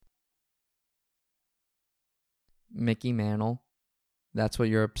Mickey Mantle, that's what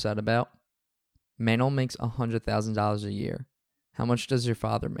you're upset about? Mantle makes $100,000 a year. How much does your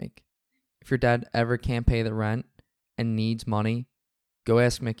father make? If your dad ever can't pay the rent and needs money, go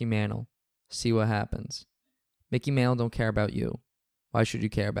ask Mickey Mantle. See what happens. Mickey Mantle don't care about you. Why should you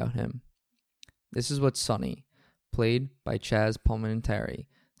care about him? This is what Sonny, played by Chaz Palminteri,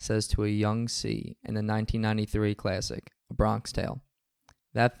 says to a young C in the 1993 classic, A Bronx Tale.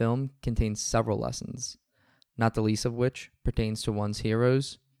 That film contains several lessons, not the least of which pertains to one's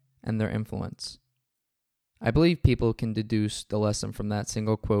heroes and their influence. I believe people can deduce the lesson from that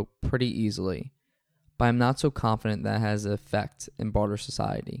single quote pretty easily, but I'm not so confident that it has an effect in broader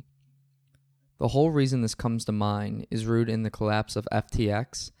society. The whole reason this comes to mind is rooted in the collapse of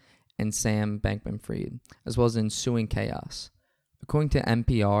FTX and Sam Bankman-Fried, as well as the ensuing chaos. According to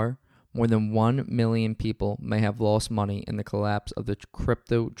NPR, more than 1 million people may have lost money in the collapse of the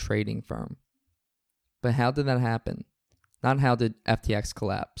crypto trading firm. But how did that happen? Not how did FTX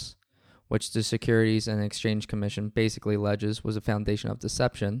collapse, which the Securities and Exchange Commission basically alleges was a foundation of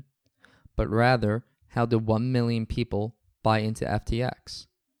deception, but rather, how did 1 million people buy into FTX?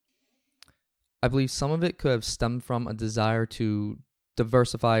 I believe some of it could have stemmed from a desire to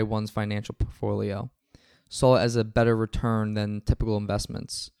diversify one's financial portfolio, saw it as a better return than typical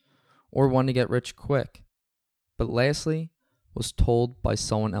investments, or one to get rich quick, but lastly, was told by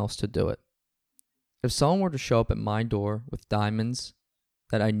someone else to do it. If someone were to show up at my door with diamonds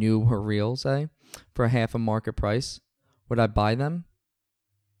that I knew were real, say, for half a market price, would I buy them?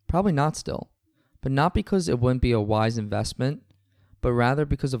 Probably not still, but not because it wouldn't be a wise investment, but rather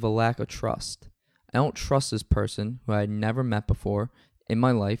because of a lack of trust. I don't trust this person who I had never met before in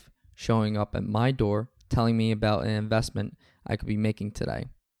my life showing up at my door telling me about an investment I could be making today.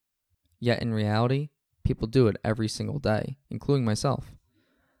 Yet in reality, people do it every single day, including myself.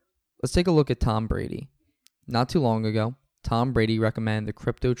 Let's take a look at Tom Brady. Not too long ago, Tom Brady recommended the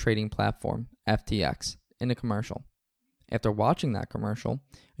crypto trading platform FTX in a commercial. After watching that commercial,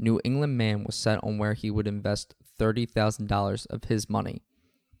 a New England man was set on where he would invest $30,000 of his money.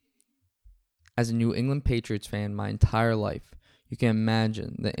 As a New England Patriots fan my entire life, you can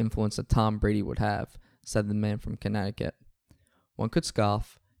imagine the influence that Tom Brady would have, said the man from Connecticut. One could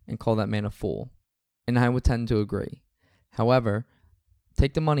scoff and call that man a fool, and I would tend to agree. However,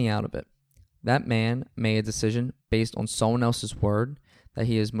 take the money out of it. That man made a decision based on someone else's word that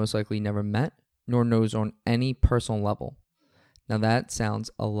he has most likely never met nor knows on any personal level. Now that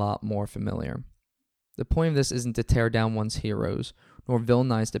sounds a lot more familiar. The point of this isn't to tear down one's heroes nor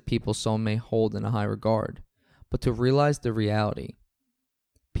villainize the people someone may hold in a high regard, but to realize the reality.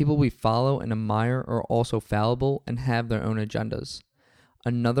 People we follow and admire are also fallible and have their own agendas.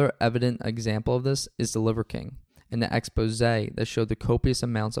 Another evident example of this is the Liver King and the expose that showed the copious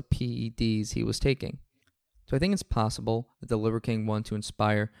amounts of PEDs he was taking. Do I think it's possible that the Liver King wanted to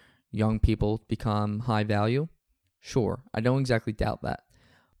inspire young people to become high value? Sure, I don't exactly doubt that.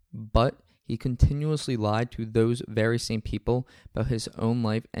 But he continuously lied to those very same people about his own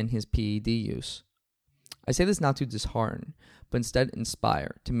life and his PED use. I say this not to dishearten, but instead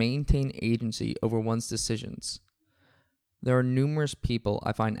inspire, to maintain agency over one's decisions. There are numerous people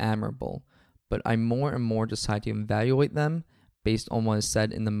I find admirable, but I more and more decide to evaluate them based on what is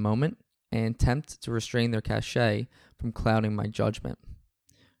said in the moment and attempt to restrain their cachet from clouding my judgment.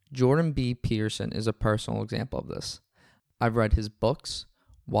 Jordan B. Peterson is a personal example of this. I've read his books,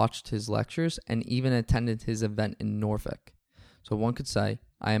 watched his lectures, and even attended his event in Norfolk. So one could say,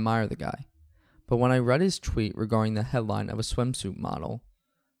 I admire the guy. But when I read his tweet regarding the headline of a swimsuit model,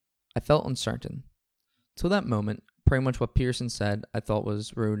 I felt uncertain. Till that moment, pretty much what Pearson said I thought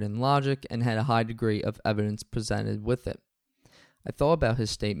was rooted in logic and had a high degree of evidence presented with it. I thought about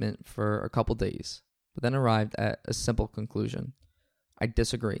his statement for a couple days, but then arrived at a simple conclusion. I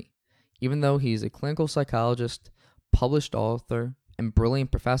disagree. Even though he's a clinical psychologist, published author, and brilliant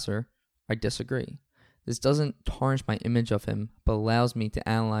professor, I disagree. This doesn't tarnish my image of him, but allows me to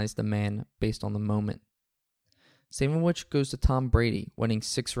analyze the man based on the moment. Same of which goes to Tom Brady, winning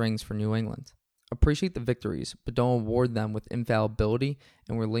 6 rings for New England. Appreciate the victories, but don't award them with infallibility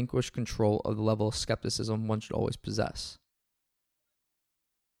and relinquish control of the level of skepticism one should always possess.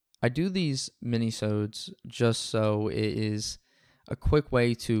 I do these minisodes just so it is a quick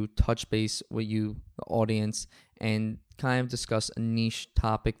way to touch base with you, the audience, and kind of discuss a niche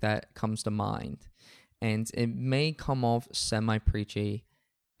topic that comes to mind. And it may come off semi-preachy,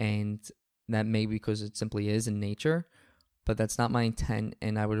 and that may be because it simply is in nature, but that's not my intent,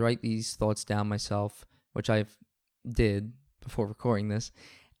 and I would write these thoughts down myself, which I did before recording this.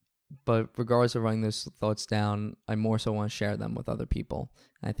 But regardless of writing those thoughts down, I more so want to share them with other people.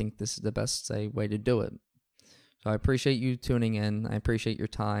 I think this is the best way to do it. So I appreciate you tuning in. I appreciate your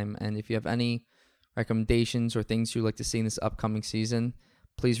time. And if you have any recommendations or things you'd like to see in this upcoming season,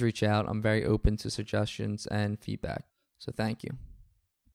 please reach out. I'm very open to suggestions and feedback. So thank you.